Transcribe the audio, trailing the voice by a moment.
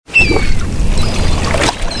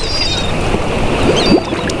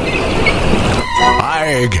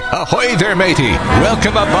Ahoy there, matey.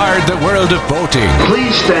 Welcome aboard the world of boating.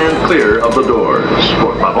 Please stand clear of the doors.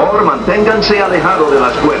 Por favor, manténganse alejado de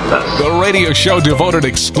las puertas. The radio show devoted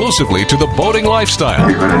exclusively to the boating lifestyle.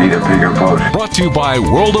 You're going to need a bigger boat. Brought to you by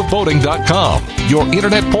worldofboating.com, your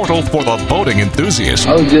internet portal for the boating enthusiast.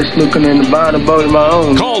 I was just looking into buying a boat of my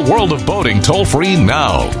own. Call World of Boating toll-free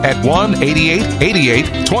now at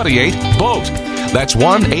 1-888-88-28-BOAT. That's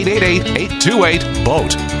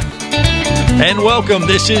 1-888-828-BOAT. And welcome.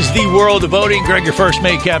 This is the World of Boating. Greg, your first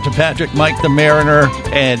mate, Captain Patrick, Mike the Mariner,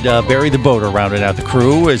 and Barry the Boater rounding out the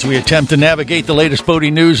crew as we attempt to navigate the latest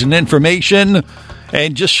boating news and information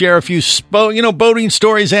and just share a few boating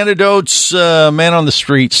stories, anecdotes, man on the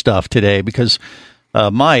street stuff today because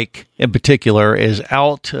Mike, in particular, is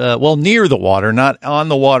out, near the water, not on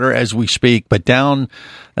the water as we speak, but down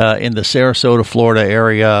in the Sarasota, Florida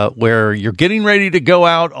area where you're getting ready to go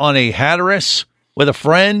out on a Hatteras with a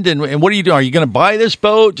friend, and what are you doing? Are you going to buy this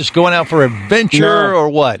boat? Just going out for adventure, or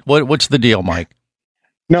what? What's the deal, Mike?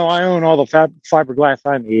 No, I own all the fiberglass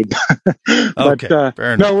I need. Okay,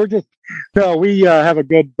 fair enough. We have a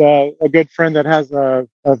good friend that has a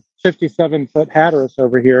 57-foot Hatteras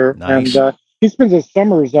over here, nice. And he spends his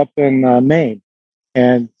summers up in Maine,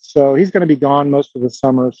 and so he's going to be gone most of the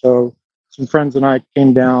summer. So some friends and I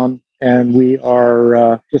came down, and we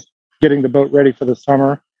are just getting the boat ready for the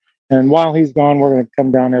summer. And while he's gone, we're going to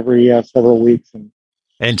come down every several weeks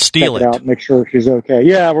and steal check it out, make sure she's okay.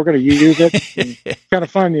 Yeah, we're going to use it. It's kind of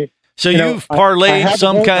fun. So you've parlayed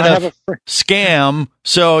some kind of scam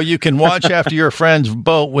so you can watch after your friend's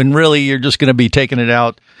boat when really you're just going to be taking it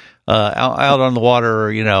out on the water,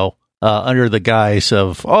 under the guise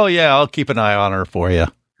of, oh, yeah, I'll keep an eye on her for you.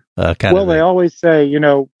 They always say,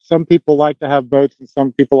 some people like to have boats and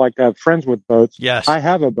some people like to have friends with boats. Yes. I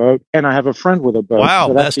have a boat and I have a friend with a boat. Wow,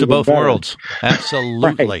 so best of both worlds.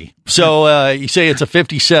 Absolutely. Right. So you say it's a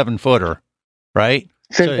 57-footer, right?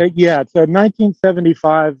 Yeah, it's a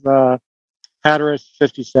 1975 Hatteras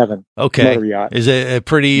 57 motor yacht. Is it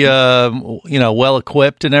pretty, well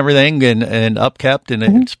equipped and everything and upkept, and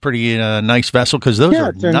it's pretty nice vessel because those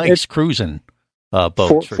are nice cruising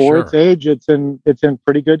boats for sure. Its age, it's in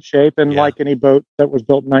pretty good shape, and like any boat that was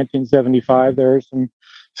built in 1975, there are some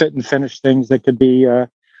fit and finish things that could be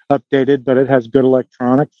updated, but it has good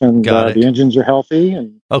electronics, and the engines are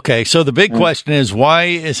healthy. Okay, so the big question is, why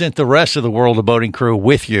isn't the rest of the World of Boating crew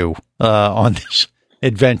with you on this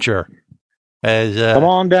adventure? Come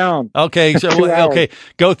on down. Okay, so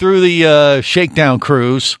go through the shakedown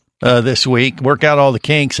cruise this week, work out all the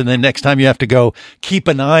kinks, and then next time you have to go keep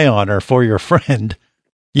an eye on her for your friend,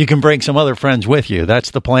 you can bring some other friends with you.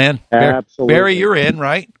 That's the plan? Absolutely. Barry, you're in,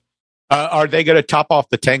 right? Are they going to top off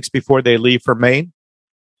the tanks before they leave for Maine?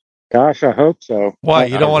 Gosh, I hope so. Why?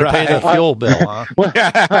 You don't want to pay the fuel bill, huh?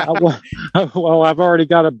 Well, I've already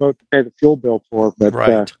got a boat to pay the fuel bill for, but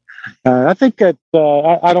right. I think that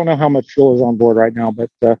I don't know how much fuel is on board right now,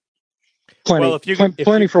 but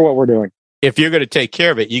plenty for what we're doing. If you're going to take care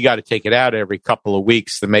of it, you got to take it out every couple of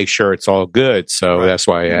weeks to make sure it's all good. So that's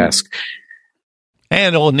why I ask.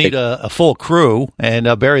 And it'll need a full crew.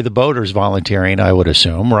 And Barry the Boater's volunteering, I would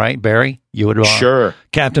assume, right, Barry? You would sure.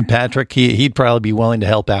 Captain Patrick, he'd probably be willing to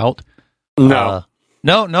help out. No.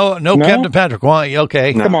 No, Captain Patrick. Why?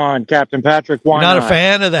 Okay. No. Come on, Captain Patrick. Why not? Not a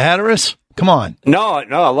fan of the Hatteras? Come on. No,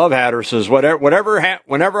 I love Hatteras's.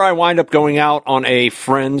 Whenever I wind up going out on a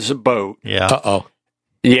friend's boat. Yeah. Uh-oh.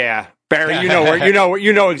 Yeah. Barry, you know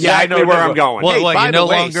exactly where I'm going. Hey, by the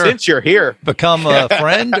way, since you're here, become a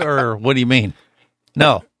friend, or what do you mean?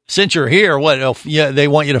 No, since you're here, what? Yeah, they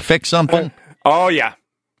want you to fix something. Oh yeah.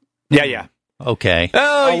 Okay.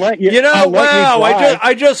 I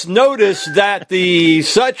just noticed that the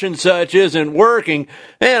such and such isn't working,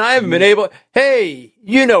 and I haven't been able. Hey,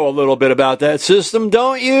 you know a little bit about that system,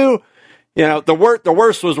 don't you? The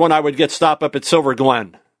worst was when I would get stopped up at Silver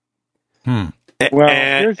Glen. Well,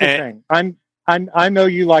 here's the thing. I know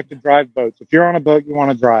you like to drive boats. If you're on a boat, you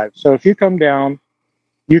want to drive. So if you come down,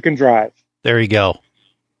 you can drive. There you go.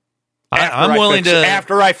 I'm willing to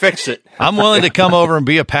after I fix it. I'm willing to come over and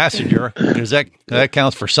be a passenger because that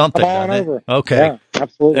counts for something. Come on over. Okay. Yeah,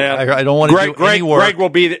 absolutely. Yeah. I don't want to do any work.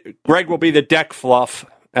 Greg will be the deck fluff,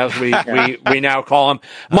 as we now call him.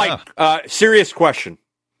 Mike, serious question.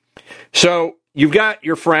 So you've got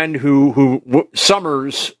your friend who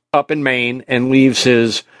summers up in Maine and leaves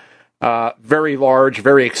his very large,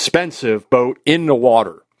 very expensive boat in the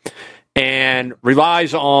water and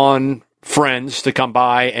relies on friends to come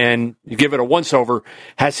by and give it a once-over.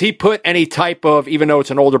 Has he put any type of, even though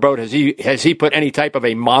it's an older boat, has he put any type of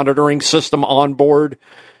a monitoring system on board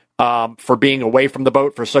for being away from the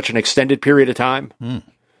boat for such an extended period of time?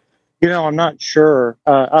 I'm not sure.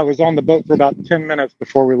 I was on the boat for about 10 minutes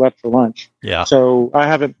before we left for lunch. Yeah. So I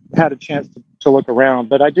haven't had a chance to look around,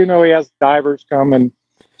 but I do know he has divers come and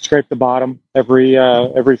scrape the bottom every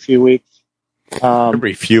few weeks.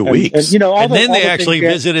 Every few weeks. And then they actually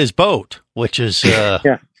visit his boat, which is Yeah,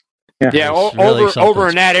 really over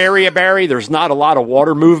in that area, Barry, there's not a lot of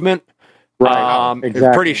water movement. Right, exactly.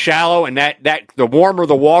 It's pretty shallow, and that the warmer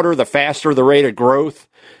the water, the faster the rate of growth,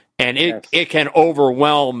 and it can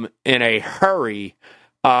overwhelm in a hurry.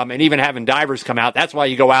 And even having divers come out, that's why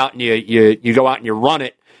you go out and you go out and you run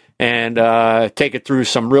it and take it through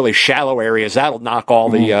some really shallow areas. That'll knock all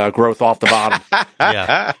the growth off the bottom.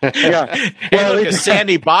 yeah. Well, look, a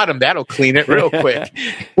sandy bottom, that'll clean it real quick.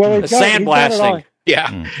 Well, Sandblasting.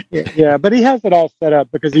 Yeah. But he has it all set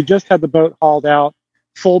up because he just had the boat hauled out,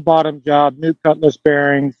 full bottom job, new cutlass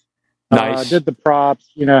bearings, Nice. did the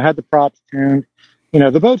props, had the props tuned.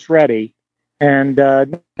 The boat's ready, and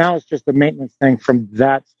now it's just a maintenance thing from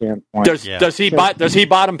that standpoint. Does he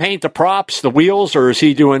bottom paint the props, the wheels, or is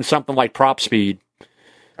he doing something like prop speed?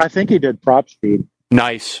 I think he did prop speed.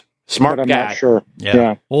 Nice. Smart but I'm guy. not sure.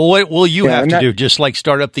 Yeah. Well, what will you have to do? Just like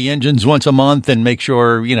start up the engines once a month and make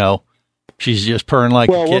sure, she's just purring like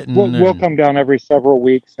a kitten? We'll come down every several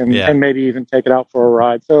weeks and maybe even take it out for a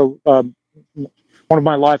ride. So one of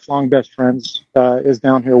my lifelong best friends is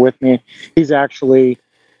down here with me. He's actually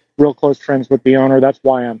real close friends with the owner. That's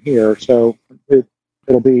why I'm here. So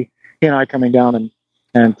it'll be he and I coming down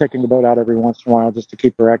and taking the boat out every once in a while just to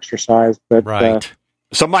keep her exercised. But, right.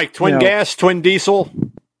 So, Mike, twin gas, twin diesel?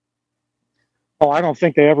 I don't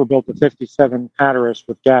think they ever built a 57 Hatteras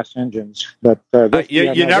with gas engines. But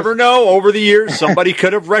you never know. Over the years, somebody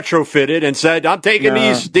could have retrofitted and said, "I'm taking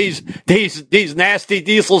these nasty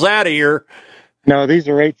diesels out of here." No, these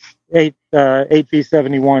are 8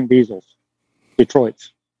 V71 diesels,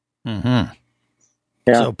 Detroit's. Mm-hmm.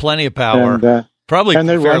 Yeah. So plenty of power. And, probably and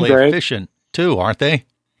they fairly run great. Efficient too, aren't they?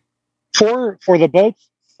 For the boat's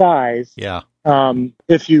size, yeah.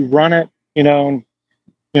 If you run it,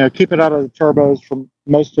 keep it out of the turbos for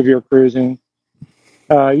most of your cruising,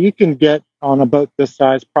 you can get on a boat this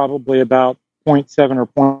size probably about 0.7 or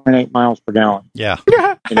 0.8 miles per gallon. Yeah.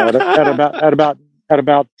 At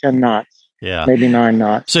about 10 knots. Yeah. Maybe 9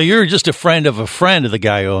 knots. So you're just a friend of the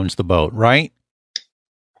guy who owns the boat, right?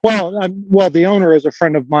 Well, the owner is a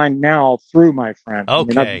friend of mine now through my friend.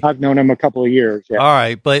 Okay. I've known him a couple of years. Yeah. All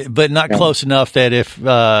right, but not close enough that if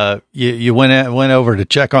you went over to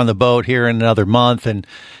check on the boat here in another month and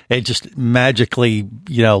it just magically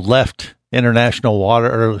left international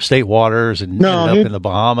water or state waters and ended up in the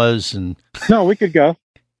Bahamas and no, we could go.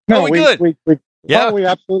 No, we could. We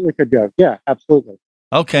absolutely could go. Yeah, absolutely.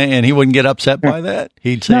 Okay, and he wouldn't get upset by that.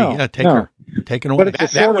 He'd say, "Take her." Taken away.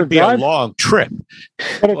 But that would be a long trip.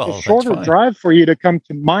 But it's a shorter drive for you to come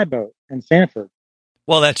to my boat in Sanford.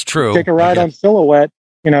 Well, that's true. Take a ride on Silhouette,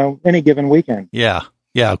 any given weekend. Yeah.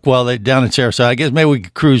 Yeah. Well, down in Sarasota, I guess maybe we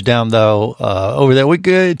could cruise down, though, over there. We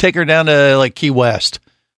could take her down to, like, Key West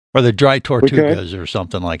or the Dry Tortugas or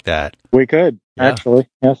something like that. We could, actually.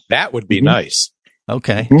 Yes. That would be nice.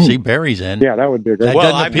 Okay. See, Barry's in. Yeah, that would be great.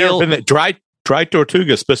 Well, I've never been to Dry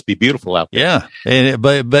Tortuga is supposed to be beautiful out there. Yeah,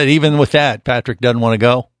 but even with that, Patrick doesn't want to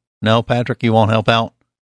go. No, Patrick, you won't help out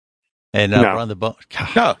and run the boat.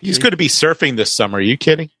 God, no, he's going to be surfing this summer. Are you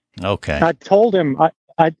kidding? Okay. I told him,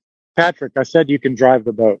 Patrick, I said you can drive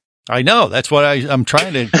the boat. I know. That's what I'm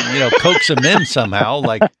trying to coax him in somehow.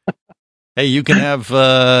 Like, hey, you can have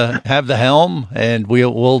the helm, and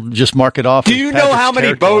we'll just mark it off. Do you know how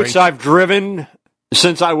many boats I've driven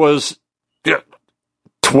since I was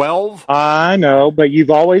 12? I know, but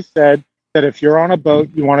you've always said that if you're on a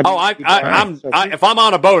boat, you want to. If I'm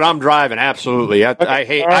on a boat, I'm driving. Absolutely. I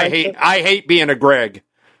hate being a Greg.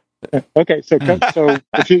 Okay, so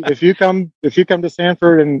if you come to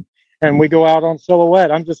Sanford and we go out on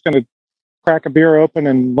Silhouette, I'm just going to crack a beer open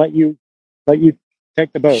and let you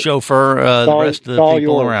take the boat. Chauffeur the rest of the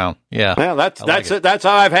people around. Yeah. Well, that's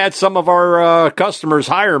how I've had some of our customers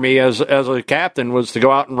hire me as a captain, was to go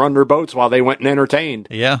out and run their boats while they went and entertained.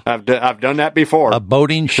 Yeah. I've done that before. A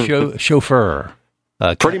boating chauffeur.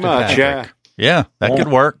 Pretty much, Patrick. Yeah, that could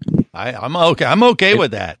work. I'm okay. I'm okay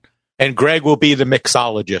with that. And Greg will be the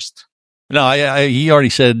mixologist. No, he already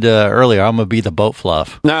said earlier, I'm going to be the boat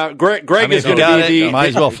fluff. Now, Greg is going to be the... Might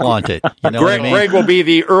as well flaunt it. You know Greg will be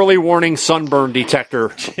the early warning sunburn detector.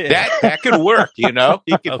 That could work, He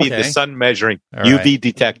could be the sun measuring UV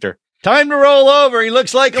detector. Time to roll over. He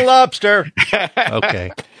looks like a lobster.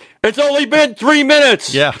 Okay. It's only been 3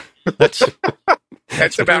 minutes. Yeah. That's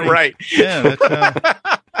about right. Yeah.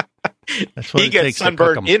 That's what He it gets takes to cook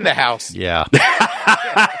sunburned 'em. in the house. Yeah. All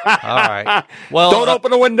right. Well, Don't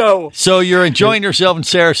open the window. So you're enjoying yourself in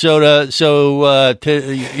Sarasota. So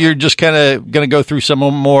you're just kind of going to go through some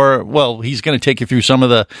more. Well, he's going to take you through some of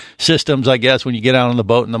the systems, I guess, when you get out on the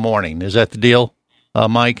boat in the morning. Is that the deal,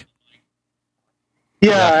 Mike?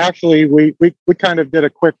 Yeah, actually, we kind of did a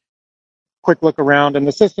quick look around, and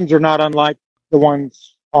the systems are not unlike the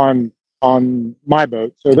ones on my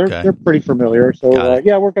boat, so they're pretty familiar. So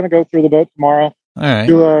we're going to go through the boat tomorrow. All right.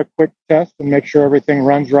 Do a quick test and make sure everything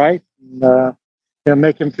runs right, and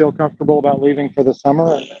make him feel comfortable about leaving for the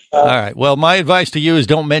summer. All right. Well, my advice to you is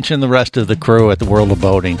don't mention the rest of the crew at the World of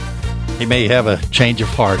Boating. He may have a change of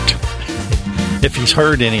heart if he's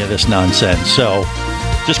heard any of this nonsense. So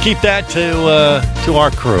just keep that to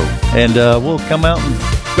our crew, and we'll come out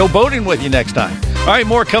and go boating with you next time. All right,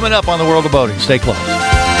 more coming up on the World of Boating. Stay close.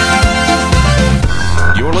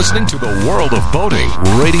 You're listening to the World of Boating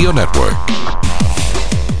Radio Network.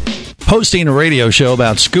 Hosting a radio show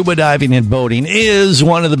about scuba diving and boating is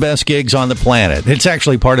one of the best gigs on the planet. It's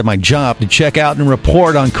actually part of my job to check out and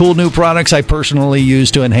report on cool new products I personally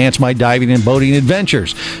use to enhance my diving and boating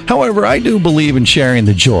adventures. However, I do believe in sharing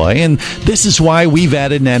the joy, and this is why we've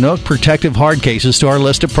added Nanook protective hard cases to our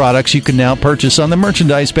list of products you can now purchase on the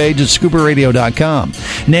merchandise page at scubaradio.com.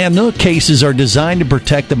 Nanook cases are designed to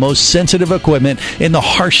protect the most sensitive equipment in the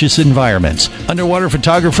harshest environments. Underwater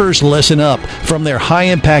photographers, listen up. From their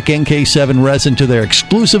high-impact NK7 resin to their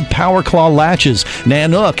exclusive Power Claw latches,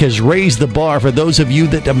 Nanook has raised the bar for those of you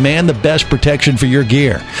that demand the best protection for your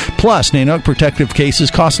gear. Plus, Nanook protective cases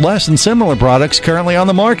cost less than similar products currently on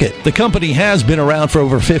the market. The company has been around for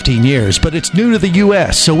over 15 years, but it's new to the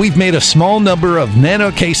U.S., so we've made a small number of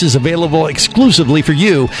Nanook cases available exclusively for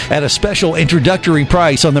you at a special introductory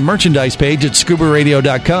price on the merchandise page at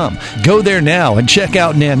scubaradio.com. Go there now and check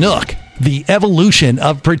out Nanook, the evolution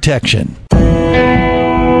of protection.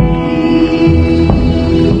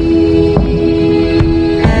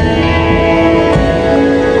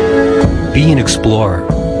 Be an explorer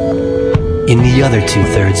in the other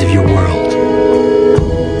two-thirds of your world.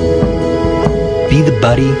 Be the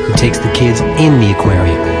buddy who takes the kids in the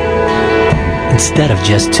aquarium instead of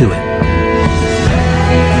just to it.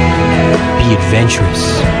 Be adventurous.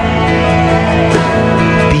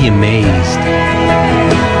 Be amazed.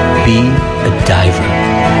 Be a diver.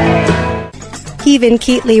 Even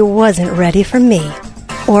Keatley wasn't ready for me,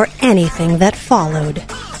 or anything that followed.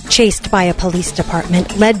 Chased by a police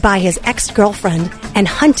department, led by his ex-girlfriend, and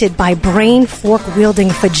hunted by brain fork-wielding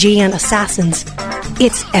Fijian assassins,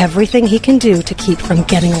 it's everything he can do to keep from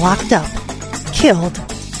getting locked up, killed,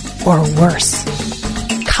 or worse.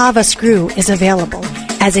 Kava Screw is available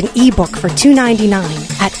as an ebook for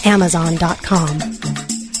 $2.99 at Amazon.com.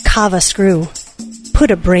 Kava Screw.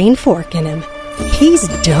 Put a brain fork in him. He's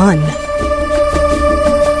done.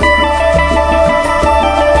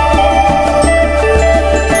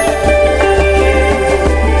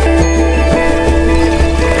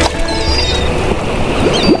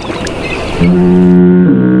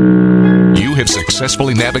 You have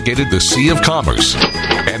successfully navigated the Sea of Commerce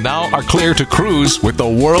and now are clear to cruise with the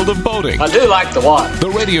World of Boating. I do like the water. The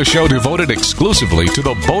radio show devoted exclusively to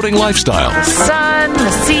the boating lifestyle. The sun, the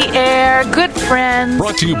sea air, good friends.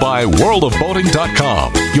 Brought to you by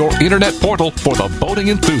worldofboating.com, your internet portal for the boating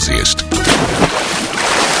enthusiast.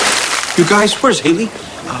 You guys, where's Haley?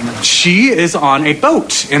 She is on a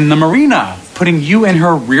boat in the marina, putting you in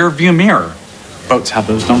her rear view mirror. Boats have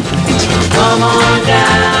those, don't they? Come on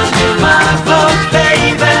down to my boat,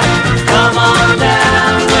 baby. Come on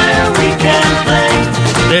down where we can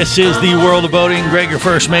play. This is the World of Boating. Greg, your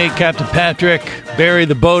first mate, Captain Patrick, Barry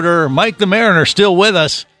the Boater, Mike the Mariner still with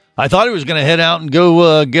us. I thought he was going to head out and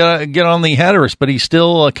go get on the Hatteras, but he's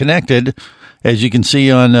still connected, as you can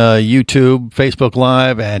see on YouTube, Facebook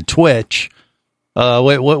Live, and Twitch.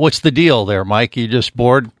 What's the deal there, Mike? You just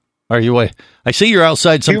bored? Are you? I see you're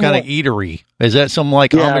outside some kind of eatery. Is that some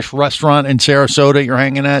Amish restaurant in Sarasota you're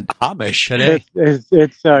hanging at? Amish today?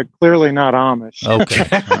 It's clearly not Amish. Okay,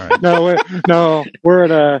 all right. No, we're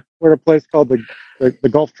at a place called the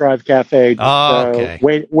Gulf Drive Cafe. Okay.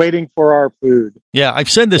 Waiting for our food. Yeah, I've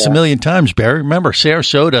said this a million times, Barry. Remember,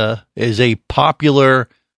 Sarasota is a popular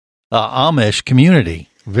Amish community.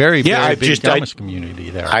 Very big Amish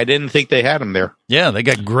community there. I didn't think they had them there. Yeah, they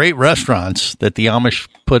got great restaurants that the Amish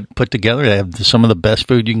put together. They have some of the best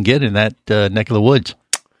food you can get in that neck of the woods.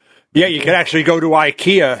 Yeah, you could actually go to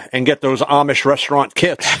IKEA and get those Amish restaurant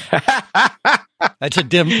kits. That's a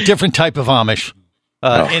different type of Amish.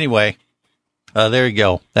 Anyway, there you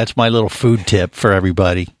go. That's my little food tip for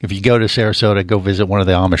everybody. If you go to Sarasota, go visit one of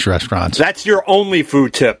the Amish restaurants. That's your only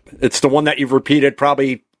food tip. It's the one that you've repeated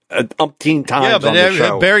probably umpteen times Yeah, but on the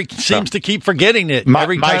show. Barry seems to keep forgetting it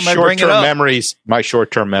every my time I bring it up. My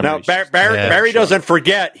short-term memories. No, Barry doesn't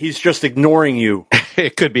forget. He's just ignoring you.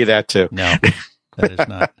 It could be that too. No,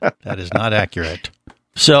 that is not accurate.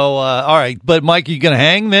 So, all right, but Mike, you going to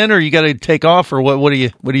hang then, or you got to take off, or what are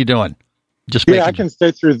you doing? Just I can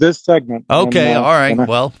stay through this segment. Okay, all right.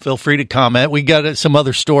 Well, feel free to comment. We got some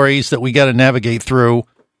other stories that we got to navigate through.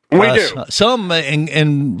 We do. Some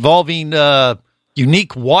involving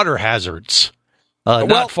unique water hazards.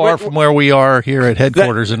 Not far from where we are here at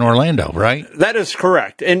headquarters in Orlando, right? That is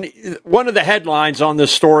correct. And one of the headlines on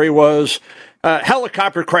this story was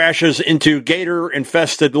helicopter crashes into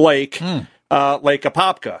gator-infested lake, Lake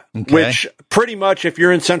Apopka, which pretty much, if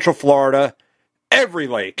you're in Central Florida, every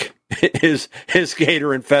lake is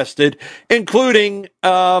gator-infested, including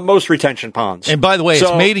most retention ponds. And by the way,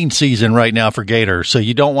 it's mating season right now for gators, so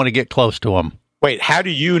you don't want to get close to them. Wait, how do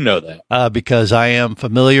you know that? Because I am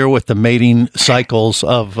familiar with the mating cycles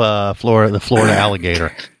of the Florida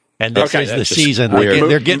alligator. And this is the season.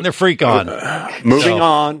 They're getting their freak on. Moving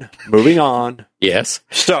on. Yes.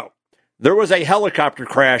 So, there was a helicopter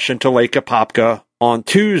crash into Lake Apopka on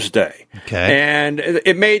Tuesday. Okay. And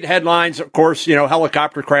it made headlines, of course,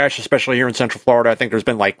 helicopter crash, especially here in Central Florida. I think there's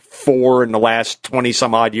been like 4 in the last 20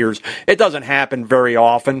 some odd years. It doesn't happen very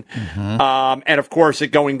often. Mm-hmm. And of course, it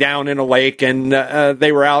going down in a lake, and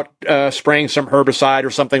they were out spraying some herbicide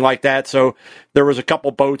or something like that. So there was a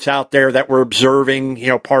couple boats out there that were observing,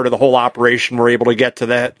 part of the whole operation, were able to get to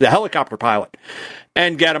the helicopter pilot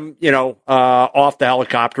and get him, off the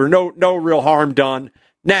helicopter. No real harm done.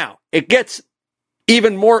 Now, it gets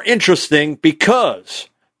even more interesting because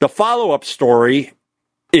the follow-up story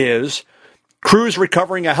is crews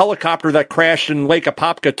recovering a helicopter that crashed in Lake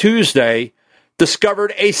Apopka Tuesday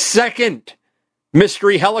discovered a second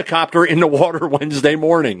mystery helicopter in the water Wednesday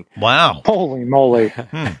morning. Wow. Holy moly.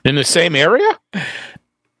 In the same area?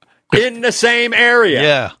 In the same area.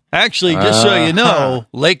 Yeah. Actually, just so you know,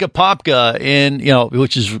 Lake Apopka,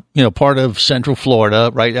 which is part of Central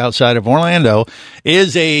Florida, right outside of Orlando,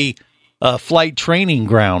 is a flight training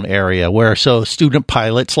ground area where student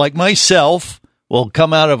pilots like myself will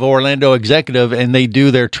come out of Orlando Executive and they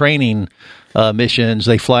do their training missions.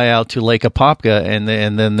 They fly out to Lake Apopka and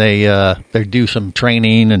then they do some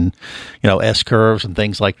training and S curves and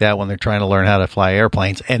things like that when they're trying to learn how to fly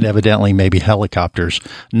airplanes and evidently maybe helicopters,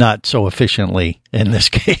 not so efficiently in this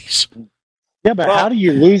case. Yeah, but how do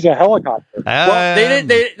you lose a helicopter? Well,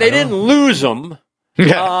 they didn't lose them.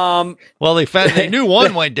 Yeah. Well, they knew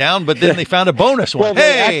one went down, but then they found a bonus one.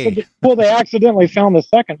 They accidentally found the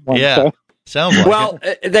second one. Yeah, so. Sounds like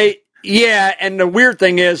it. And the weird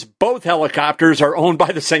thing is, both helicopters are owned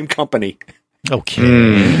by the same company. Okay,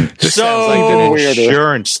 this sounds like an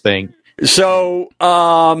insurance thing. So,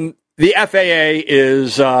 the FAA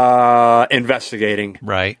is investigating,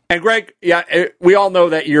 right? And Greg, we all know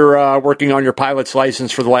that you're working on your pilot's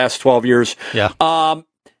license for the last 12 years. Yeah.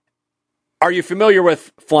 Are you familiar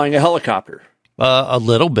with flying a helicopter? A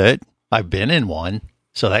little bit. I've been in one,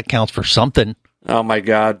 so that counts for something. Oh, my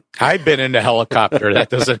God. I've been in a helicopter. That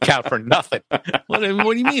doesn't count for nothing. What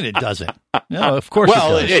do you mean it doesn't? No, of course it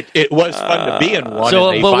does. It was fun to be in one.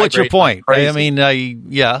 So, but what's your point? I mean,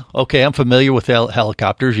 okay, I'm familiar with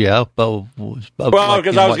helicopters, but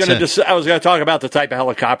because I was going to talk about the type of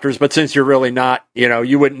helicopters, but since you're really not,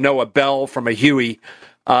 you wouldn't know a Bell from a Huey.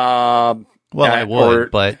 I would,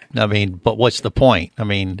 but what's the point? I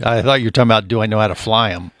mean, I thought you were talking about, do I know how to fly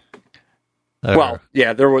them?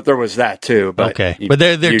 There was that too. But okay, but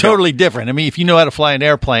they're totally different. I mean, if you know how to fly an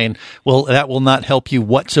airplane, that will not help you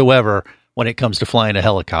whatsoever when it comes to flying a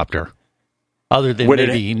helicopter, other than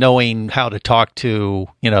maybe knowing how to talk to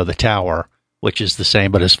the tower, which is the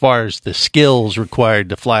same. But as far as the skills required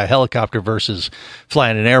to fly a helicopter versus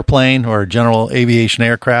flying an airplane or a general aviation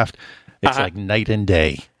aircraft, it's like night and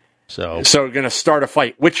day. So going to start a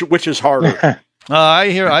fight. Which is harder?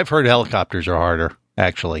 I've heard helicopters are harder.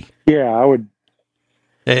 Actually, yeah, I would.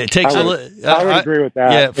 It takes I would agree with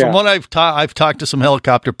that. Yeah, from what I've talked to some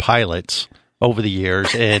helicopter pilots over the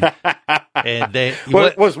years, and they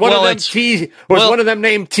was one of them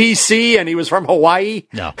named TC, and he was from Hawaii.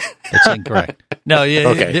 No, that's incorrect. No,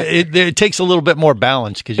 it takes a little bit more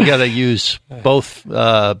balance because you got to use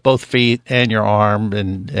both feet and your arm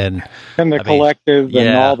and the collective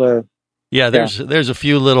and all the. Yeah, there's a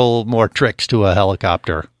few little more tricks to a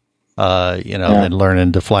helicopter. Than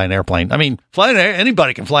learning to fly an airplane. I mean,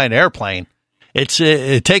 anybody can fly an airplane. It's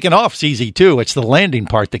taking off's easy too. It's the landing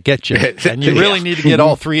part that gets you, and you really need to get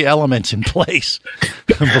all three elements in place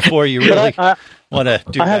before you really want to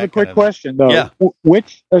do. I have a quick question though. Yeah.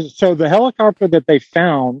 So the helicopter that they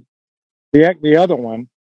found, the other one,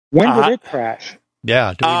 When did it crash?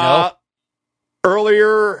 Yeah, do we know?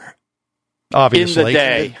 Earlier Obviously. in the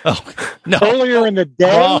day. Oh, no. Earlier in the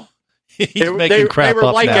day? Oh, he's making crap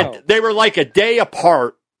up now. They were like a day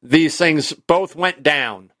apart. These things both went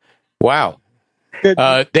down. Wow. They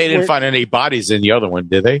didn't find any bodies in the other one,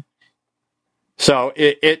 did they? So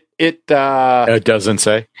it doesn't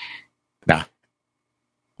say. Nah.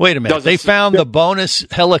 Wait a minute. They found the bonus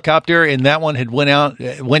helicopter, and that one had went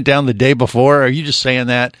down the day before. Are you just saying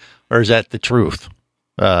that, or is that the truth,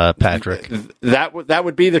 Patrick? That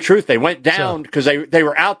would be the truth. They went down because they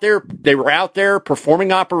were out there. They were out there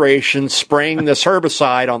performing operations, spraying this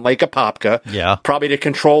herbicide on Lake Apopka. Yeah, probably to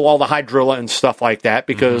control all the hydrilla and stuff like that,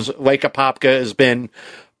 because Lake Apopka has been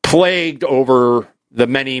plagued over the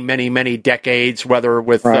many decades, whether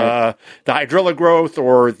with the hydrilla growth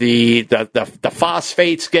or the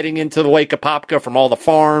phosphates getting into the Lake Apopka from all the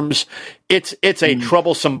farms. It's a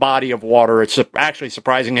troublesome body of water. It's actually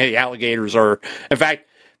surprising how the alligators are. In fact,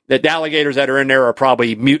 the alligators that are in there are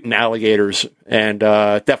probably mutant alligators, and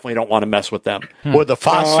definitely don't want to mess with them. Well, the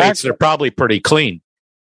phosphates are probably pretty clean.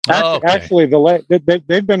 Actually, the lake,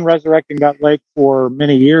 they've been resurrecting that lake for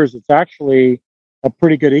many years. It's actually a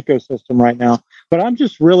pretty good ecosystem right now. But I'm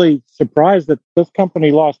just really surprised that this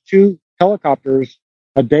company lost 2 helicopters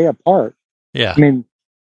a day apart. Yeah. I mean,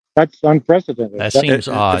 that's unprecedented. That seems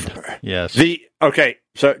odd. Yes.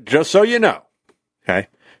 So just so you know,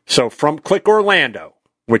 so from Click Orlando,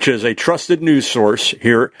 which is a trusted news source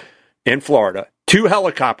here in Florida, 2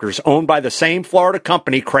 helicopters owned by the same Florida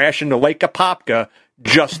company crashed into Lake Apopka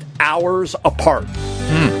just hours apart.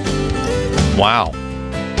 Wow.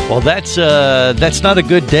 Well, that's not a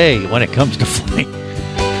good day when it comes to flying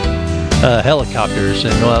helicopters,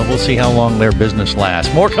 and we'll see how long their business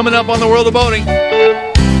lasts. More coming up on the World of Boating.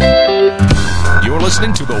 You're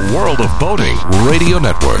listening to the World of Boating Radio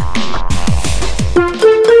Network.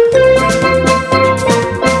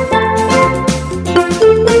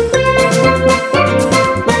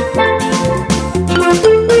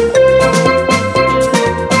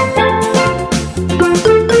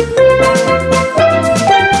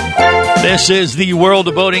 This is the World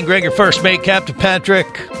of Boating. Greg, your first mate, Captain Patrick,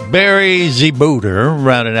 Barry the Boater,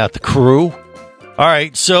 rounding out the crew. All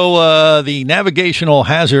right, so the navigational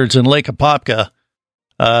hazards in Lake Apopka,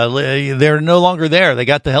 they're no longer there. They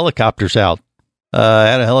got the helicopters out.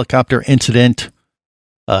 Had a helicopter incident,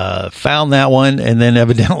 found that one, and then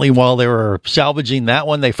evidently while they were salvaging that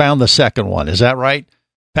one, they found the second one. Is that right,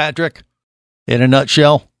 Patrick? In a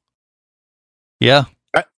nutshell? Yeah.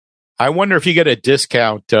 I wonder if you get a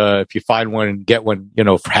discount if you find one and get one,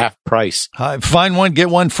 for half price. Find one, get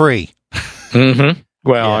one free. Mm-hmm.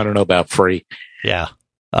 Well, I don't know about free. Yeah.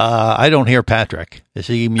 I don't hear Patrick. Is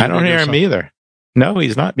he muted? I don't hear him either. No,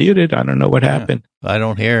 he's not muted. I don't know what happened. I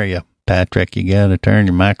don't hear you, Patrick. You got to turn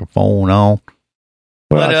your microphone on.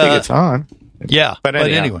 Well, I think it's on. Yeah. But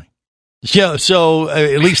anyway. Yeah, so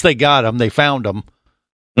at least they got them. They found them.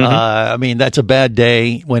 Mm-hmm. I mean, that's a bad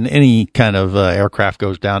day when any kind of aircraft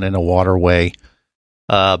goes down in a waterway.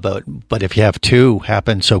 But if you have 2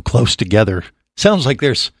 happen so close together, sounds like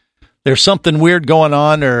there's something weird going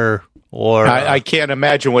on, or I can't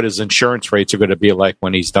imagine what his insurance rates are going to be like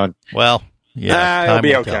when he's done. Well, yeah, it'll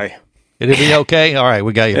be okay. It'll be okay. All right,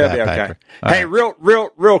 we got you back, Patrick. Hey,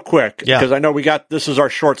 real quick, because I know this is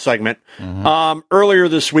our short segment. Mm-hmm. Earlier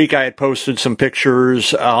this week, I had posted some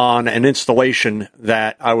pictures on an installation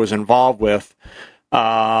that I was involved with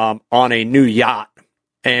on a new yacht,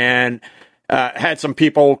 and had some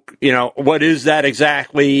people, what is that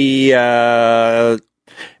exactly? And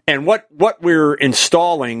what we're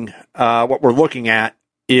installing, what we're looking at,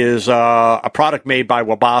 is a product made by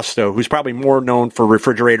Webasto, who's probably more known for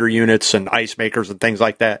refrigerator units and ice makers and things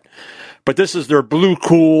like that. But this is their Blue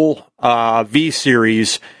Cool V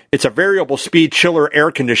Series. It's a variable speed chiller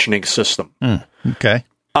air conditioning system. Okay.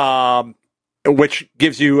 Which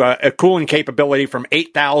gives you a cooling capability from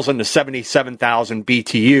 8,000 to 77,000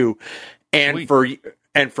 BTU.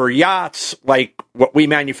 And for yachts like what we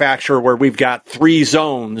manufacture, where we've got 3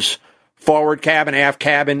 zones, forward cabin, aft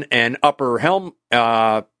cabin, and upper helm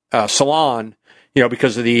salon,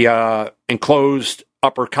 because of the enclosed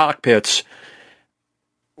upper cockpits.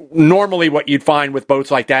 Normally what you'd find with boats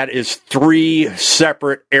like that is 3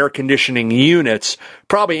 separate air conditioning units,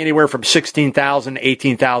 probably anywhere from 16,000 to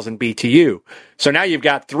 18,000 BTU. So now you've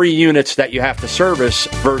got 3 units that you have to service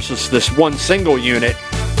versus this one single unit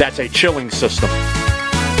that's a chilling system.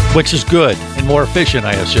 Which is good and more efficient,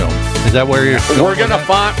 I assume. Is that where you're going?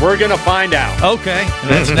 We're gonna find out. Okay, and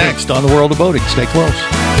that's next on the World of Boating. Stay close.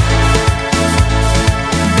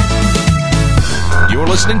 You're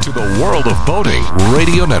listening to the World of Boating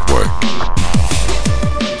Radio Network.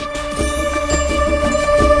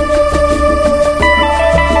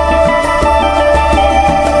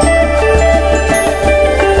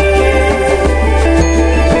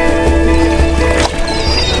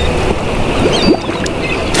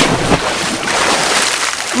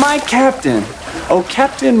 captain. Oh,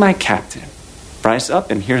 captain, my captain. Rise up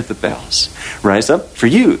and hear the bells. Rise up, for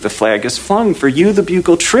you the flag is flung, for you the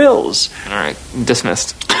bugle trills. All right,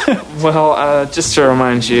 dismissed. Well, just to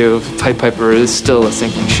remind you, Pied Piper is still a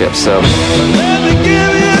sinking ship, so...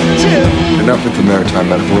 Enough with the maritime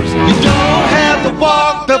metaphors. You don't have to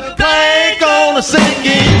walk the plank on a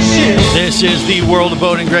sinking ship. This is the World of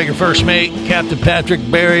Boating. Greg, your first mate. Captain Patrick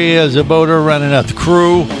Barry as a boater running out the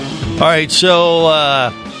crew. All right,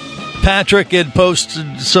 so Patrick had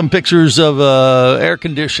posted some pictures of air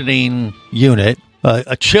conditioning unit,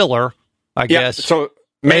 a chiller, I guess. So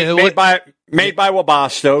made by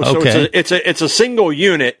Webasto. So Okay. it's a single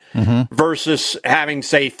unit versus having,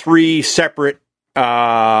 say, 3 separate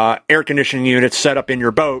air conditioning units set up in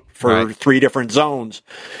your boat for 3 different zones.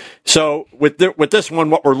 So with this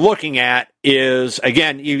one, what we're looking at is,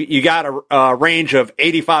 again, you got a range of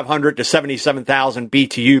 8,500 to 77,000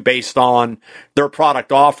 BTU based on their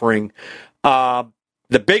product offering.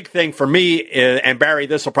 The big thing for me is, and Barry,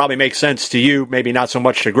 this will probably make sense to you, maybe not so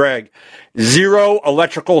much to Greg, 0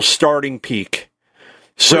 electrical starting peak.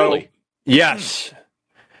 So, Really? yes.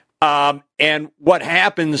 And what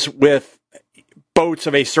happens with boats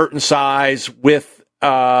of a certain size with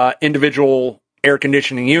individual air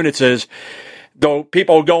conditioning units is, though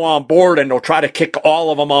people go on board and they'll try to kick all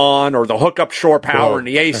of them on, or they'll hook up shore power and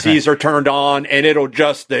the ACs are turned on, and it'll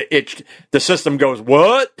just the system goes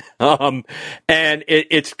what? And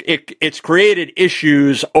it's created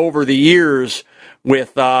issues over the years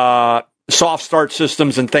with soft start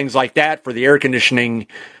systems and things like that for the air conditioning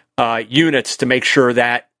units to make sure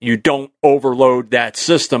that you don't overload that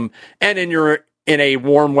system. And in a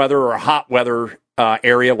warm weather or a hot weather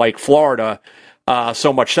area like Florida.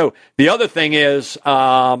 So much so. The other thing is,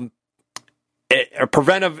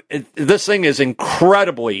 this thing is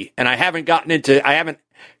incredibly, and I haven't gotten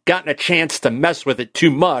a chance to mess with it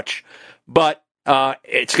too much, but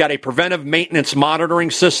it's got a preventive maintenance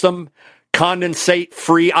monitoring system,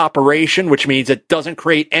 condensate-free operation, which means it doesn't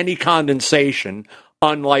create any condensation,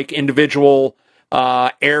 unlike individual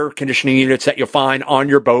air conditioning units that you'll find on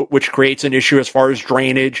your boat, which creates an issue as far as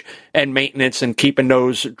drainage and maintenance and keeping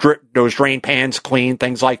those drain pans clean,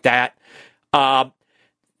 things like that.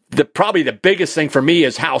 Probably the biggest thing for me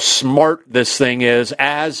is how smart this thing is,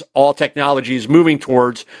 as all technology is moving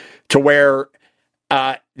towards, to where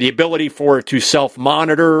the ability for it to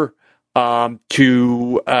self-monitor,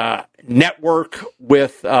 to network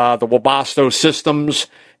with the Webasto systems,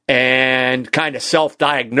 and kind of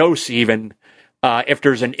self-diagnose even if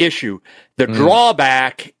there's an issue. The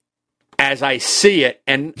drawback, as I see it,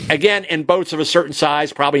 and again, in boats of a certain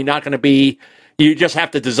size, probably not going to be, you just have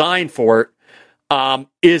to design for it,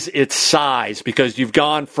 is its size, because you've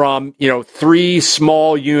gone from 3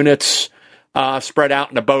 small units spread out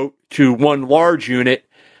in a boat to 1 large unit,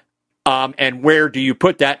 and where do you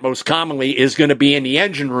put that? Most commonly is going to be in the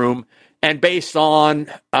engine room, and based on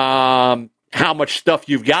how much stuff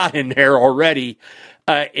you've got in there already,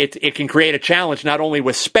 it can create a challenge not only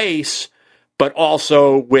with space, but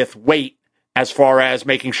also with weight, as far as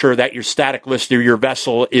making sure that your static list of your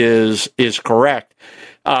vessel is correct.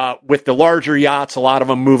 With the larger yachts, a lot of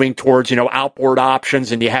them moving towards outboard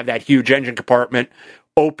options, and you have that huge engine compartment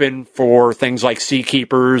open for things like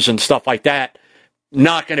seakeepers and stuff like that.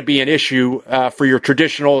 Not going to be an issue for your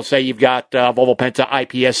traditional, say you've got Volvo Penta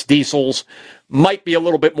IPS diesels. Might be a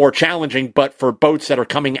little bit more challenging, but for boats that are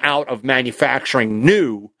coming out of manufacturing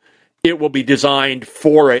new, it will be designed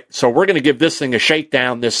for it. So we're going to give this thing a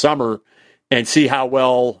shakedown this summer and see how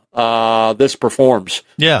well this performs.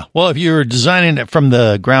 Yeah, well, if you're designing it from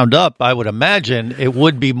the ground up, I would imagine it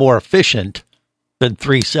would be more efficient than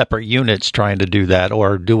 3 separate units trying to do that,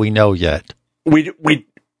 or do we know yet? We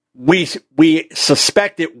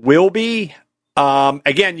suspect it will be.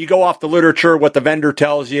 Again, you go off the literature, what the vendor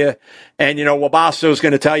tells you, and Webasto is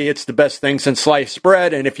going to tell you it's the best thing since sliced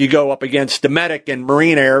bread. And if you go up against Dometic and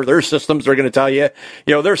Marine Air, their systems are going to tell you,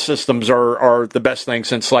 their systems are the best thing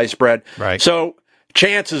since sliced bread. Right. So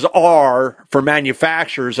chances are, for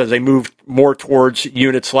manufacturers, as they move more towards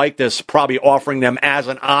units like this, probably offering them as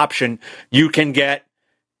an option, you can get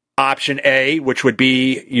option A, which would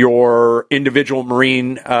be your individual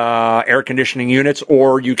marine air conditioning units,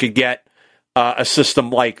 or you could get a system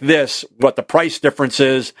like this. What the price difference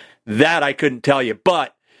is, that I couldn't tell you,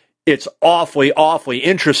 but it's awfully, awfully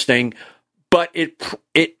interesting. But it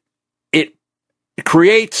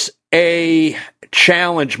creates a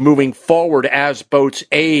challenge moving forward as boats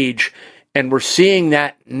age, and we're seeing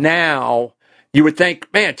that now. You would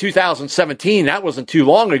think, man, 2017, that wasn't too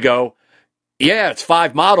long ago. Yeah, it's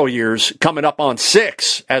 5 model years coming up on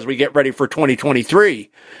 6 as we get ready for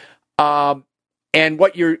 2023. And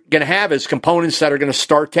what you're going to have is components that are going to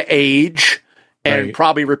start to age, and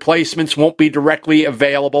probably replacements won't be directly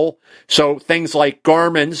available. So things like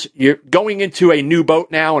Garmin's, you're going into a new boat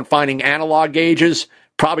now and finding analog gauges,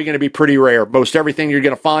 probably going to be pretty rare. Most everything you're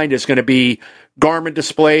going to find is going to be Garmin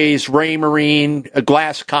displays, Raymarine, a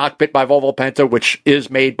glass cockpit by Volvo Penta, which is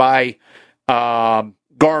made by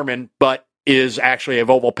Garmin, but is actually a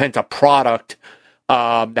Volvo Penta product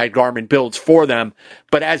that Garmin builds for them.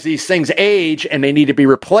 But as these things age and they need to be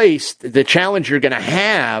replaced, the challenge you're going to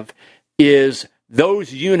have is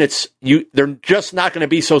those units, they're just not going to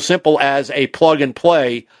be so simple as a plug and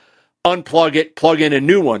play, unplug it, plug in a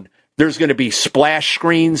new one. There's going to be splash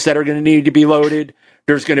screens that are going to need to be loaded.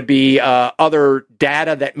 There's going to be other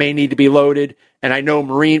data that may need to be loaded. And I know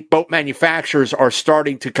marine boat manufacturers are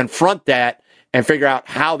starting to confront that and figure out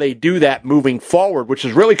how they do that moving forward, which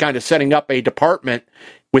is really kind of setting up a department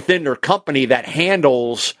within their company that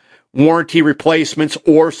handles warranty replacements,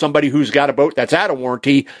 or somebody who's got a boat that's out of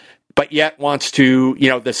warranty, but yet wants to,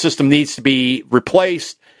 the system needs to be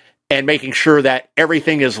replaced, and making sure that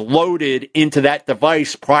everything is loaded into that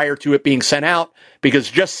device prior to it being sent out, because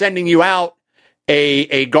just sending you out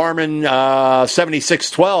a Garmin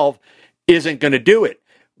 7612 isn't going to do it.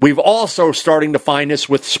 We've also starting to find this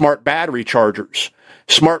with smart battery chargers.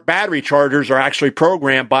 Smart battery chargers are actually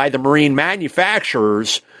programmed by the marine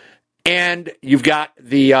manufacturers, and you've got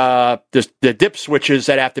the dip switches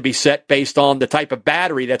that have to be set based on the type of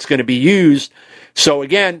battery that's going to be used. So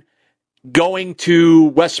again, going to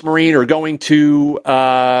West Marine or going to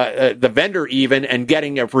the vendor even and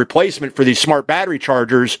getting a replacement for these smart battery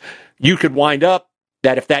chargers, you could wind up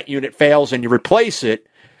that if that unit fails and you replace it,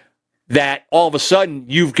 that all of a sudden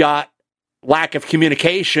you've got lack of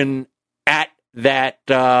communication at that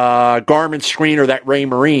Garmin screen or that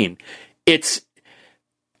Raymarine. It's,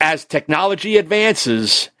 as technology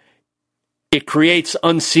advances, it creates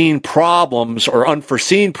unseen problems or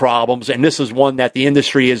unforeseen problems, and this is one that the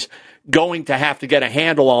industry is going to have to get a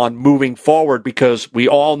handle on moving forward, because we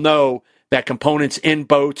all know that components in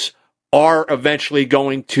boats are eventually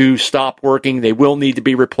going to stop working. They will need to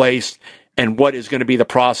be replaced, and what is going to be the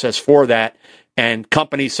process for that. And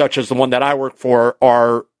companies such as the one that I work for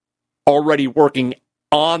are already working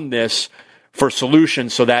on this for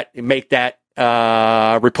solutions so that make that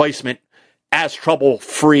replacement as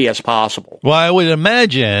trouble-free as possible. Well, I would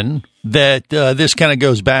imagine that this kind of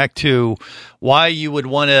goes back to why you would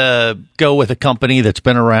want to go with a company that's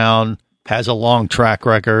been around, has a long track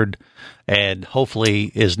record, and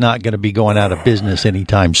hopefully is not going to be going out of business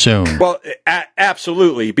anytime soon. Well,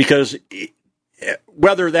 absolutely, because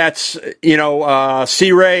whether that's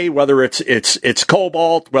Sea Ray, whether it's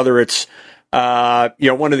Cobalt, whether it's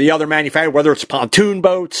one of the other manufacturers, whether it's pontoon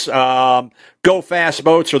boats, Go Fast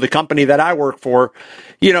Boats, or the company that I work for,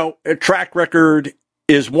 a track record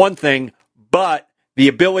is one thing, but the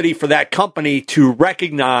ability for that company to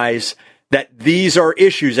recognize that these are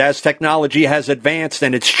issues as technology has advanced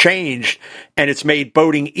and it's changed and it's made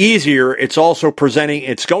boating easier. It's also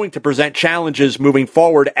it's going to present challenges moving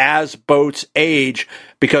forward as boats age,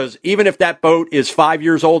 because even if that boat is 5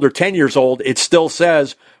 years old or 10 years old, it still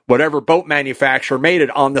says whatever boat manufacturer made it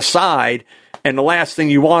on the side. And the last thing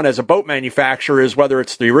you want as a boat manufacturer is, whether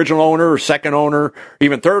it's the original owner or second owner or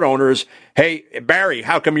even third owner, is, hey, Barry,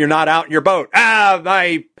 how come you're not out in your boat?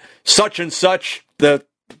 My such and such,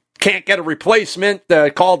 can't get a replacement,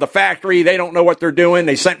 called the factory. They don't know what they're doing.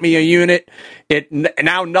 They sent me a unit.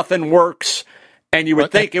 Now nothing works. And you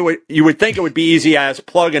would think it would be easy as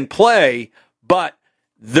plug and play, but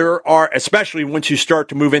there are, especially once you start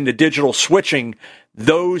to move into digital switching,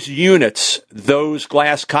 those units, those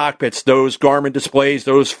glass cockpits, those Garmin displays,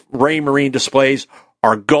 those Raymarine displays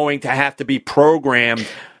are going to have to be programmed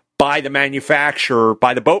by the manufacturer,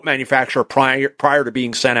 by the boat manufacturer prior to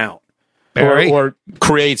being sent out. Or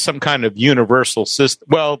create some kind of universal system.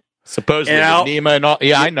 Well, supposedly NEMA and all.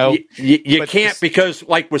 Yeah, I know. You can't, because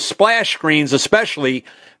like with splash screens, especially,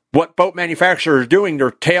 what boat manufacturers are doing,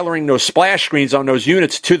 they're tailoring those splash screens on those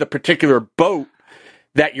units to the particular boat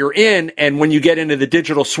that you're in. And when you get into the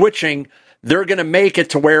digital switching, they're going to make it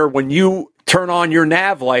to where when you turn on your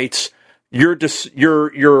nav lights, your display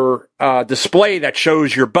that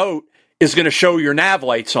shows your boat is going to show your nav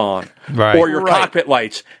lights on, right, or your cockpit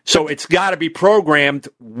lights. So it's got to be programmed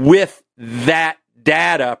with that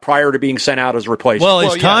data prior to being sent out as replacement. Well,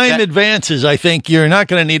 as time advances, I think you're not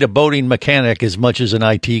going to need a boating mechanic as much as an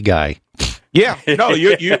IT guy. Yeah, no,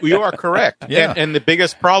 you are correct. Yeah. And the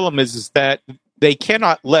biggest problem is that they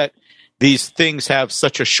cannot let these things have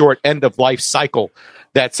such a short end of life cycle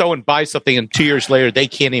that someone buys something and 2 years later they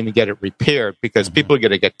can't even get it repaired, because people are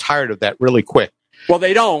going to get tired of that really quick. Well,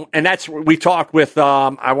 they don't, and that's we talked with.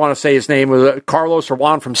 I want to say his name was Carlos or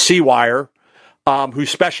Juan from Seawire, who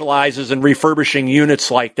specializes in refurbishing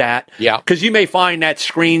units like that. Yeah, because you may find that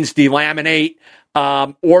screens delaminate,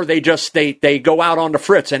 or they go out on the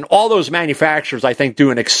fritz, and all those manufacturers, I think,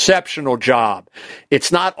 do an exceptional job.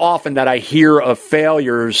 It's not often that I hear of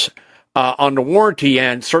failures on the warranty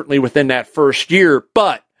end, certainly within that first year,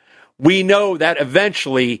 but we know that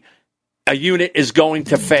eventually a unit is going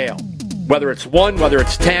to fail. Whether it's 1, whether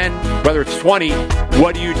it's 10, whether it's 20,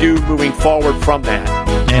 what do you do moving forward from that?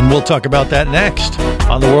 And we'll talk about that next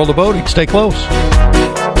on The World of Boating. Stay close.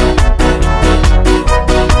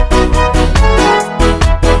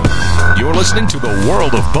 You're listening to the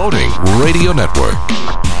World of Boating Radio Network.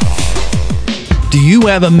 Do you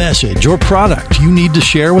have a message or product you need to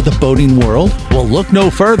share with the boating world? Well, look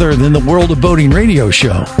no further than the World of Boating radio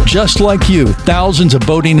show. Just like you, thousands of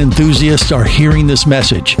boating enthusiasts are hearing this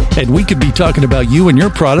message, and we could be talking about you and your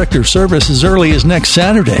product or service as early as next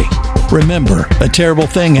Saturday. Remember, a terrible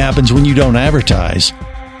thing happens when you don't advertise.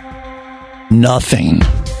 Nothing.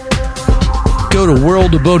 Go to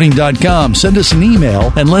worldofboating.com, send us an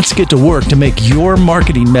email, and let's get to work to make your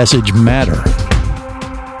marketing message matter.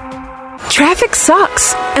 Traffic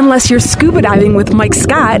sucks, unless you're scuba diving with Mike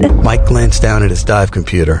Scott. Mike glanced down at his dive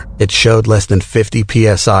computer. It showed less than 50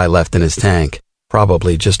 PSI left in his tank.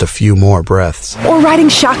 Probably just a few more breaths. Or riding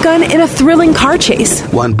shotgun in a thrilling car chase.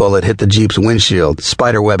 One bullet hit the Jeep's windshield,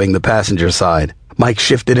 spiderwebbing the passenger side. Mike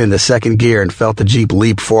shifted into second gear and felt the Jeep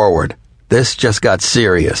leap forward. This just got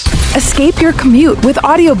serious. Escape your commute with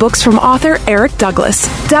audiobooks from author Eric Douglas.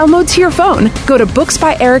 Download to your phone. Go to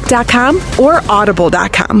booksbyeric.com or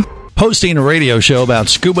audible.com. Hosting a radio show about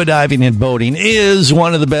scuba diving and boating is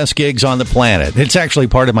one of the best gigs on the planet. It's actually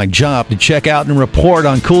part of my job to check out and report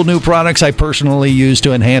on cool new products I personally use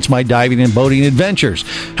to enhance my diving and boating adventures.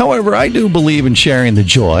 However, I do believe in sharing the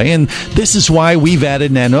joy, and this is why we've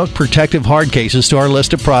added Nanook protective hard cases to our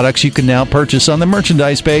list of products you can now purchase on the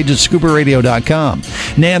merchandise page at scubaradio.com.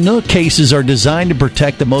 Nanook cases are designed to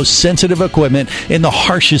protect the most sensitive equipment in the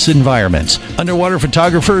harshest environments. Underwater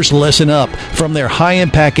photographers, listen up. From their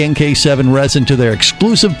high-impact NK7 resin to their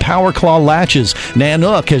exclusive Power Claw latches,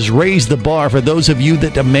 Nanook has raised the bar for those of you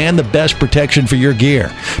that demand the best protection for your gear.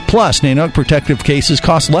 Plus, Nanook protective cases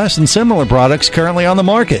cost less than similar products currently on the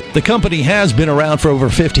market. The company has been around for over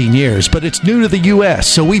 15 years, but it's new to the U.S.,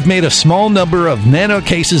 so we've made a small number of Nanook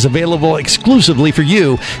cases available exclusively for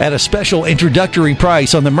you at a special introductory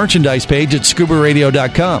price on the merchandise page at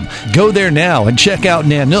scubaradio.com. Go there now and check out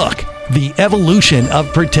Nanook, the evolution of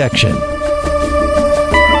protection.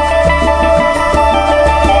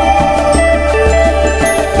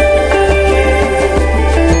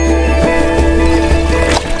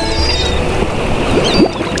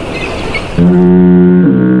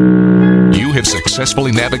 You have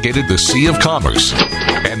successfully navigated the Sea of Commerce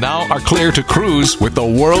and now are clear to cruise with the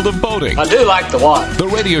World of Boating. I do like the water. The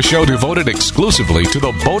radio show devoted exclusively to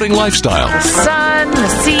the boating lifestyle. The sun, the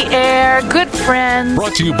sea air, good friends.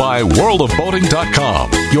 Brought to you by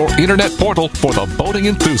worldofboating.com, your internet portal for the boating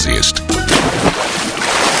enthusiast.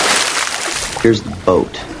 Here's the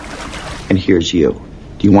boat, and here's you.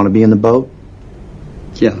 Do you want to be in the boat?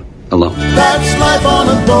 Yeah, alone. That's life on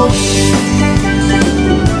a boat.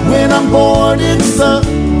 When I'm bored, it's the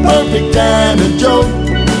perfect kind of joke.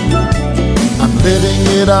 I'm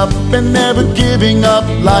living it up and never giving up,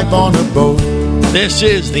 life on a boat. This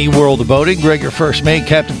is the World of Boating. Greg, your first mate,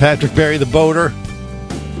 Captain Patrick Barry, the boater.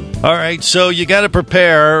 All right, so you got to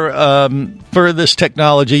prepare for this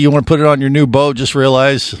technology. You want to put it on your new boat. Just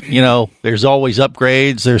realize, there's always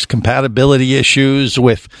upgrades. There's compatibility issues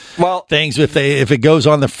with things if it goes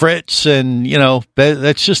on the fritz, and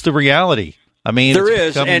that's just the reality. I mean, there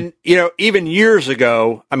is, and even years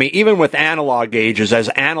ago, even with analog gauges,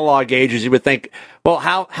 you would think, well,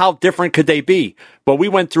 how different could they be? Well, we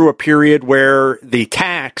went through a period where the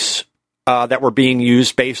tacks that were being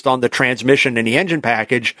used based on the transmission and the engine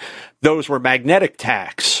package, those were magnetic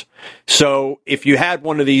tacks. So if you had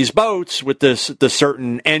one of these boats with the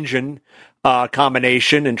certain engine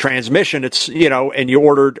combination and transmission, it's and you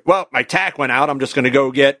ordered, well, my tack went out, I'm just going to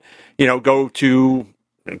go get,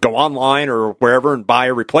 go online or wherever and buy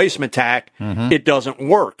a replacement tack. Mm-hmm. It doesn't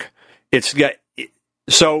work.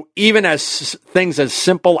 So even as things as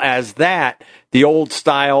simple as that, the old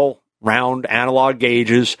style round analog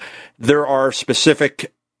gauges, there are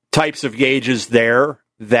specific types of gauges there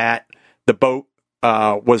that the boat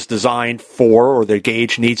was designed for, or the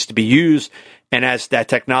gauge needs to be used. And as that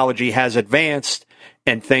technology has advanced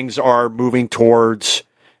and things are moving towards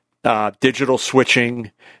digital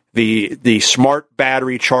switching, the smart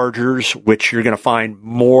battery chargers, which you're going to find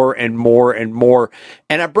more and more and more.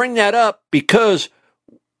 And I bring that up because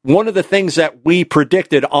one of the things that we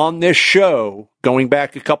predicted on this show going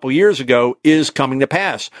back a couple years ago is coming to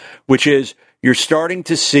pass, which is you're starting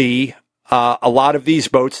to see a lot of these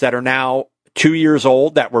boats that are now 2 years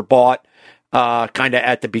old that were bought kind of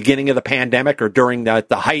at the beginning of the pandemic or during the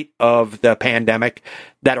height of the pandemic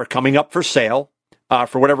that are coming up for sale.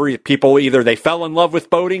 For whatever reason, people either they fell in love with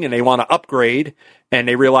boating and they want to upgrade and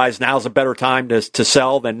they realize now's a better time to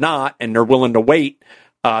sell than not, and they're willing to wait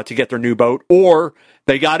to get their new boat, or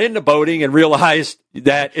they got into boating and realized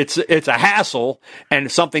that it's a hassle and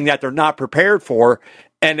something that they're not prepared for,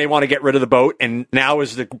 and they want to get rid of the boat. And now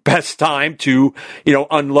is the best time to,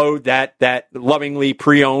 unload that lovingly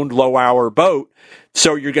pre-owned low-hour boat.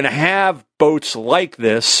 So you're going to have boats like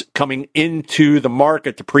this coming into the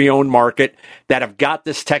market, the pre-owned market, that have got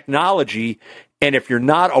this technology. And if you're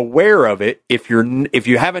not aware of it, if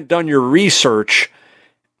you haven't done your research,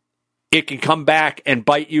 it can come back and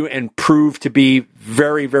bite you and prove to be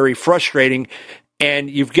very, very frustrating. And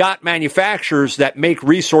you've got manufacturers that make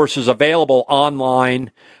resources available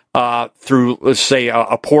online through, let's say,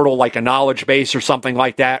 a portal like a knowledge base or something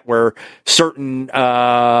like that, where certain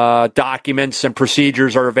documents and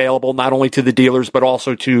procedures are available not only to the dealers but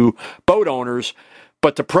also to boat owners.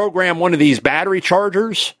 But to program one of these battery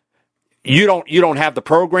chargers, you don't have the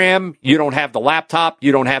program, you don't have the laptop,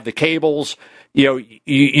 you don't have the cables.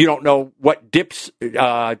 You don't know what dip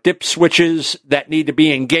switches that need to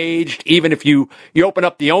be engaged. Even if you open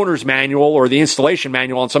up the owner's manual or the installation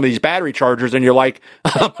manual on some of these battery chargers, and you're like,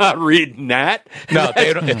 I'm not reading that. No,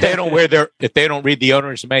 if they don't read the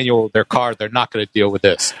owner's manual of their car, they're not going to deal with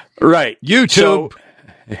this. Right. YouTube.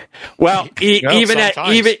 So, well, even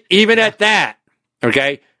at that,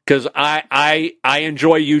 okay. Because I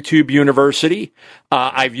enjoy YouTube University.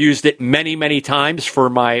 I've used it many, many times for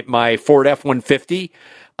my Ford F-150.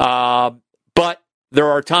 But there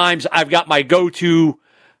are times I've got my go-to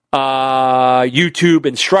YouTube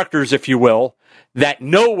instructors, if you will, that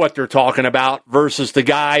know what they're talking about versus the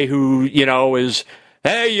guy who, is,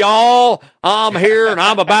 hey, y'all, I'm here and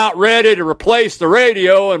I'm about ready to replace the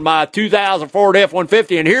radio in my 2000 Ford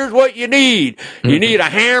F-150. And here's what you need. You need a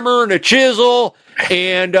hammer and a chisel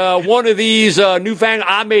and one of these newfangled.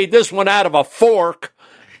 I made this one out of a fork,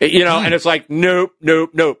 and it's like, nope.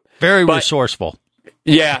 Very resourceful.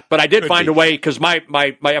 Yeah, but I did find a way, because my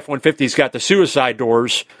F-150's got the suicide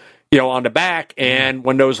doors, on the back. And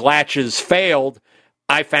when those latches failed,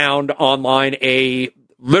 I found online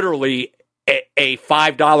literally a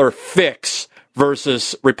 $5 fix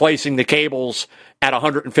versus replacing the cables at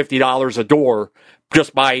 $150 a door,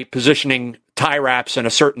 just by positioning tie wraps in a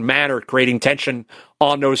certain manner, creating tension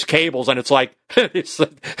on those cables. And it's like,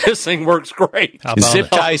 this thing works great. Zip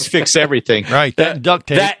ties fix everything. Right. That duct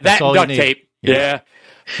tape. That duct tape. Yeah.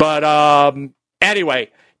 But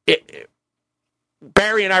anyway,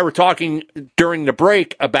 Barry and I were talking during the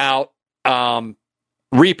break about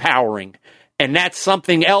repowering. And that's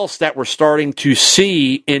something else that we're starting to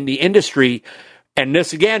see in the industry. And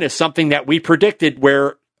this, again, is something that we predicted,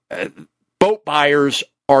 where boat buyers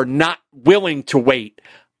are not willing to wait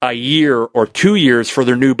a year or 2 years for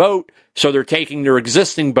their new boat. So they're taking their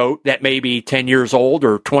existing boat that may be 10 years old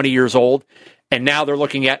or 20 years old, and now they're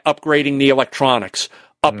looking at upgrading the electronics,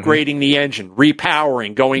 upgrading the engine,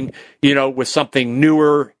 repowering, going, with something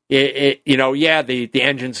newer. The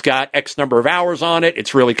engine's got X number of hours on it.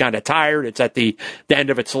 It's really kind of tired. It's at the end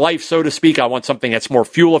of its life, so to speak. I want something that's more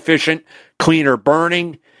fuel efficient, cleaner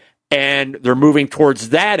burning. And they're moving towards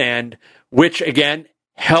that end, which, again,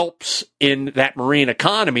 helps in that marine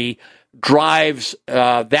economy, drives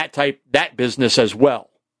that business as well.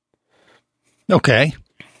 Okay.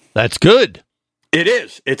 That's good. It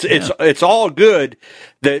is. It's all good.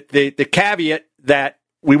 The caveat that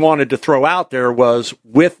we wanted to throw out there was,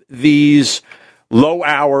 with these low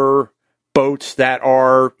hour boats that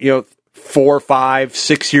are 4, 5,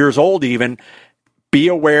 6 years old, even, be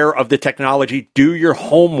aware of the technology, do your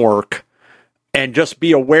homework, and just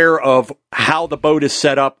be aware of how the boat is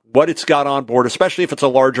set up, what it's got on board, especially if it's a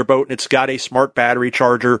larger boat and it's got a smart battery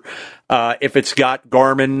charger, if it's got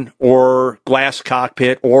Garmin or glass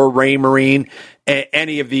cockpit or Raymarine,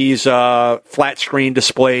 any of these flat screen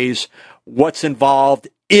displays, what's involved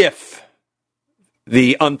if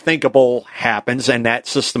the unthinkable happens and that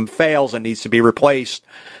system fails and needs to be replaced.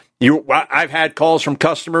 I've had calls from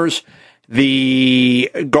customers, the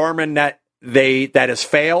Garmin that has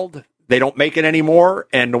failed, they don't make it anymore,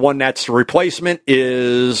 and the one that's the replacement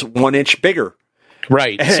is 1 inch bigger.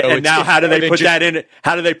 Right. So and now how do they put that in?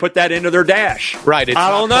 How do they put that into their dash? Right. It's I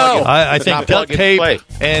don't know. I think duct tape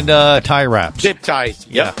and tie wraps. Zip ties.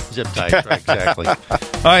 Yep. Yeah, zip ties. Right, exactly. All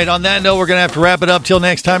right, on that note, we're going to have to wrap it up till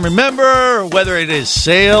next time. Remember, whether it is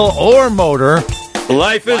sail or motor,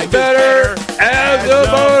 life is better as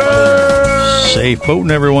a motor. Safe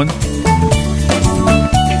boating, everyone.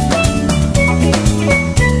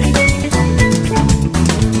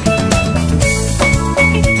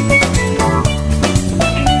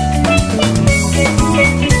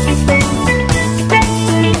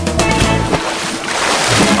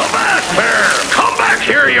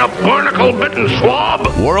 Barnacle-bitten swab.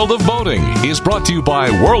 World of Boating is brought to you by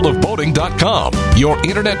worldofboating.com, your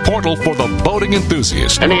internet portal for the boating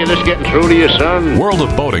enthusiast. Any of this getting through to you, son? World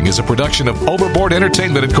of Boating is a production of Overboard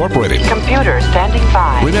Entertainment Incorporated. Computer standing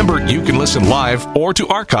by. Remember, you can listen live or to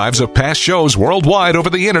archives of past shows worldwide over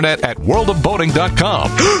the internet at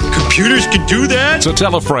worldofboating.com. Computers can do that? So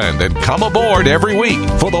tell a friend and come aboard every week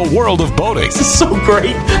for the World of Boating. This is so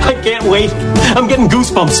great. I can't wait. I'm getting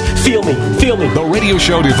goosebumps. Feel me. Feel me. The radio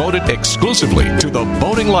show devoted exclusively to the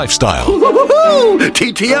boating lifestyle.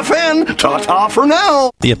 TTFN, ta-ta for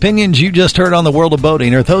now. The opinions you just heard on the World of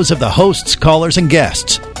Boating are those of the hosts, callers, and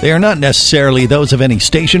guests. They are not necessarily those of any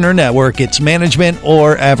station or network, its management,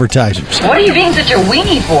 or advertisers. What are you being such a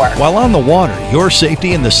weenie for? While on the water, your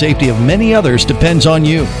safety and the safety of many others depends on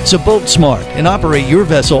you. So boat smart and operate your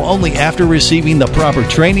vessel only after receiving the proper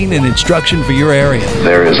training and instruction for your area.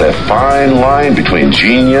 There is a fine line between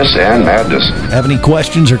genius and madness. Have any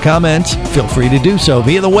questions or comments? Feel free to do so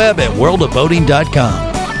via the web at worldofboating.com.